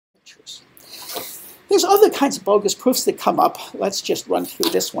lectures. There's other kinds of bogus proofs that come up. Let's just run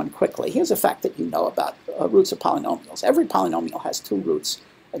through this one quickly. Here's a fact that you know about roots of polynomials. Every polynomial has two roots,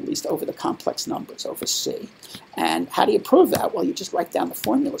 at least over the complex numbers, over C. And how do you prove that? Well, you just write down the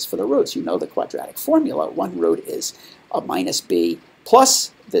formulas for the roots. You know the quadratic formula. One root is minus b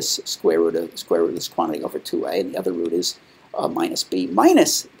plus this square root of this quantity over 2a, and the other root is minus b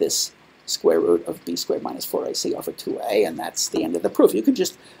minus this square root of b squared minus 4ac over 2a, and that's the end of the proof. You can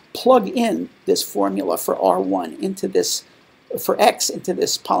just plug in this formula for R1 into this, for x into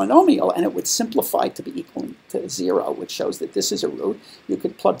this polynomial, and it would simplify to be equal to 0, which shows that this is a root. You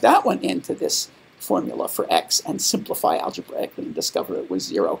could plug that one into this formula for x and simplify algebraically and discover it was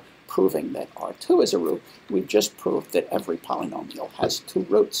 0, proving that R2 is a root. We've just proved that every polynomial has two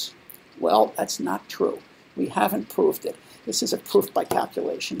roots. Well, that's not true. We haven't proved it. This is a proof by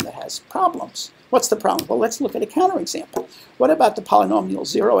calculation that has problems. What's the problem? Well, let's look at a counterexample. What about the polynomial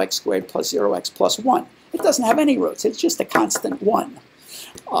 0x squared plus 0x plus 1? It doesn't have any roots. It's just a constant 1,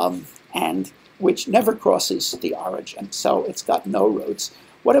 and which never crosses the origin, so it's got no roots.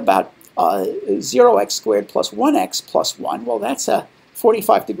 What about 0x squared plus 1x plus 1? Well, that's a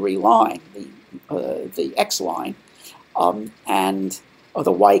 45-degree line, the x line, or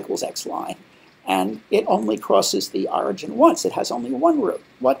the y equals x line. And it only crosses the origin once. It has only one root.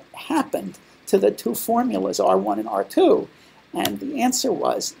 What happened to the two formulas, R1 and R2? And the answer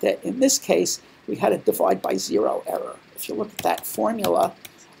was that in this case, we had a divide by 0 error. If you look at that formula,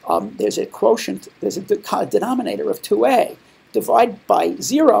 there's a quotient, there's a denominator of 2a. Divide by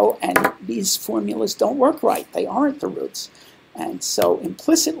 0, and these formulas don't work right. They aren't the roots. And so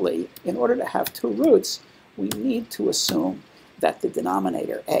implicitly, in order to have two roots, we need to assume that the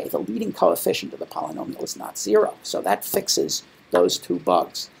denominator, a, the leading coefficient of the polynomial, is not 0. So that fixes those two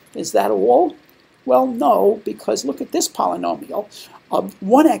bugs. Is that all? Well, no, because look at this polynomial.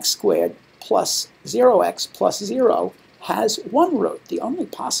 1x squared plus 0x plus 0 has one root. The only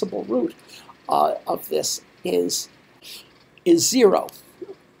possible root of this is 0,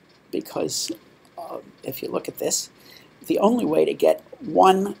 because if you look at this, the only way to get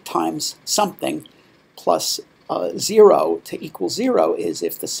 1 times something plus 0 to equal 0 is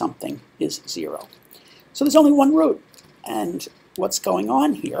if the something is 0. So there's only one root. And what's going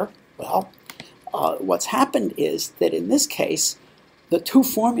on here? Well, what's happened is that in this case, the two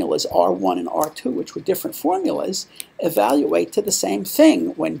formulas, R1 and R2, which were different formulas, evaluate to the same thing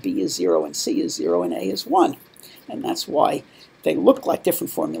when B is 0 and C is 0 and A is 1. And that's why they look like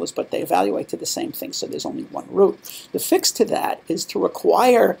different formulas, but they evaluate to the same thing, so there's only one root. The fix to that is to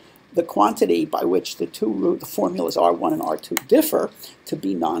require the quantity by which the formulas R1 and R2 differ to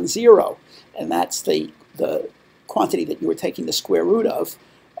be non-zero. And that's the quantity that you were taking the square root of.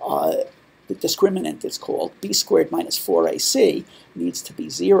 The discriminant, it's called, b squared minus 4ac, needs to be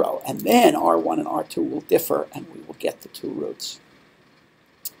 0. And then R1 and R2 will differ, and we will get the two roots.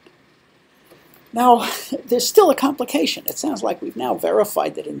 Now, there's still a complication. It sounds like we've now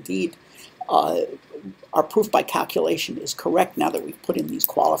verified that indeed our proof by calculation is correct now that we've put in these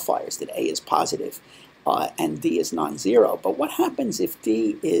qualifiers that A is positive and D is non-zero. But what happens if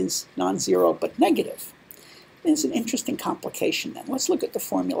D is non-zero but negative? There's an interesting complication then. Let's look at the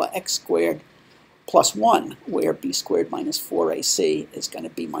formula x squared plus 1, where b squared minus 4ac is going to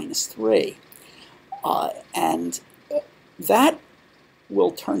be minus 3. And that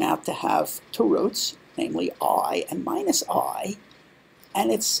will turn out to have two roots, namely I and minus I,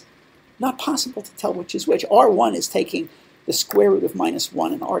 and it's not possible to tell which is which. R1 is taking the square root of minus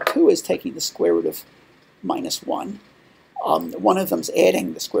 1, and R2 is taking the square root of minus 1. One of them's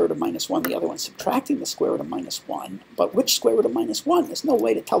adding the square root of minus 1, the other one's subtracting the square root of minus 1. But which square root of minus 1? There's no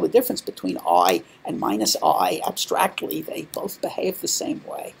way to tell the difference between I and minus I. Abstractly, they both behave the same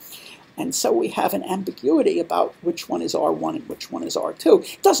way. And so we have an ambiguity about which one is R1 and which one is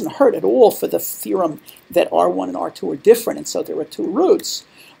R2. It doesn't hurt at all for the theorem that R1 and R2 are different, and so there are two roots.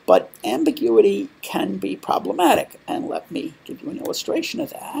 But ambiguity can be problematic, and let me give you an illustration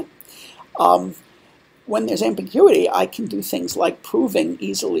of that. When there's ambiguity, I can do things like proving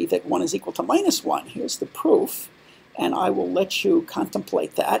easily that 1 is equal to minus 1. Here's the proof, and I will let you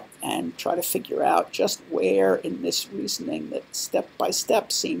contemplate that and try to figure out just where in this reasoning that step by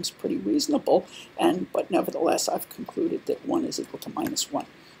step seems pretty reasonable, but nevertheless I've concluded that 1 is equal to minus 1,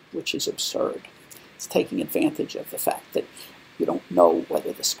 which is absurd. It's taking advantage of the fact that you don't know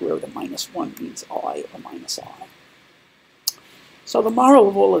whether the square root of minus 1 means I or minus I. So the moral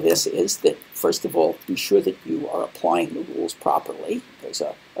of all of this is that, first of all, be sure that you are applying the rules properly. There's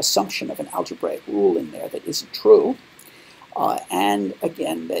an assumption of an algebraic rule in there that isn't true. And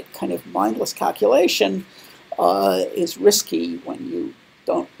again, that kind of mindless calculation is risky when you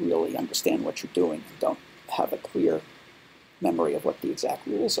don't really understand what you're doing and don't have a clear memory of what the exact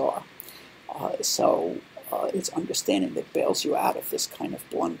rules are. So it's understanding that bails you out of this kind of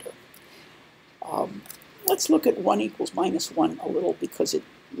blunder. Let's look at 1 equals minus 1 a little, because it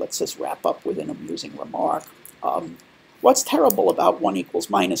lets us wrap up with an amusing remark. What's terrible about 1 equals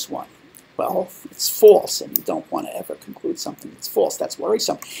minus 1? Well, it's false, and you don't want to ever conclude something that's false. That's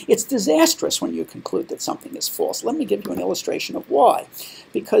worrisome. It's disastrous when you conclude that something is false. Let me give you an illustration of why.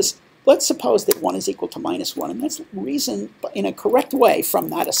 Because let's suppose that 1 is equal to minus 1, and let's reason in a correct way from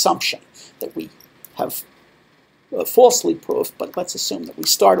that assumption that we have falsely proved, but let's assume that we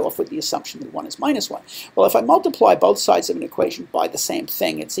start off with the assumption that 1 is minus 1. Well, if I multiply both sides of an equation by the same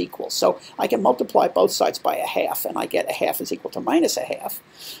thing, it's equal. So I can multiply both sides by a half, and I get a half is equal to minus a half.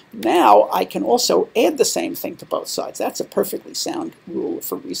 Now I can also add the same thing to both sides. That's a perfectly sound rule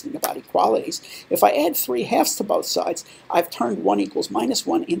for reasoning about equalities. If I add 3 halves to both sides, I've turned 1 equals minus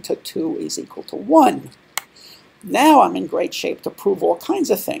 1 into 2 is equal to 1. Now I'm in great shape to prove all kinds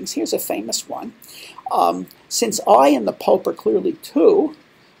of things. Here's a famous one. Since I and the Pope are clearly 2,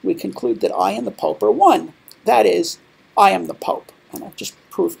 we conclude that I and the Pope are 1. That is, I am the Pope. And I've just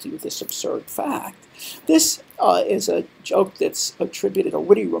proved to you this absurd fact. This is a joke that's attributed, a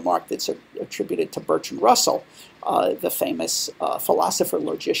witty remark that's attributed to Bertrand Russell, the famous philosopher,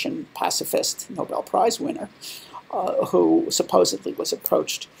 logician, pacifist, Nobel Prize winner, who supposedly was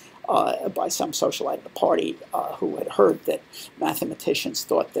approached by some socialite at a party who had heard that mathematicians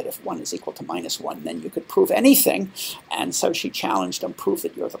thought that if 1 is equal to minus 1, then you could prove anything. And so she challenged him, prove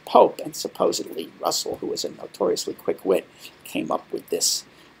that you're the Pope. And supposedly Russell, who was a notoriously quick wit, came up with this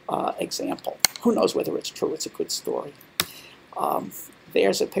example. Who knows whether it's true? It's a good story.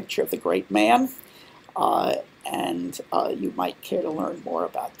 There's a picture of the great man. And you might care to learn more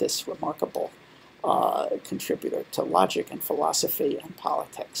about this remarkable contributor to logic and philosophy and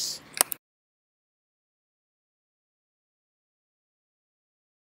politics.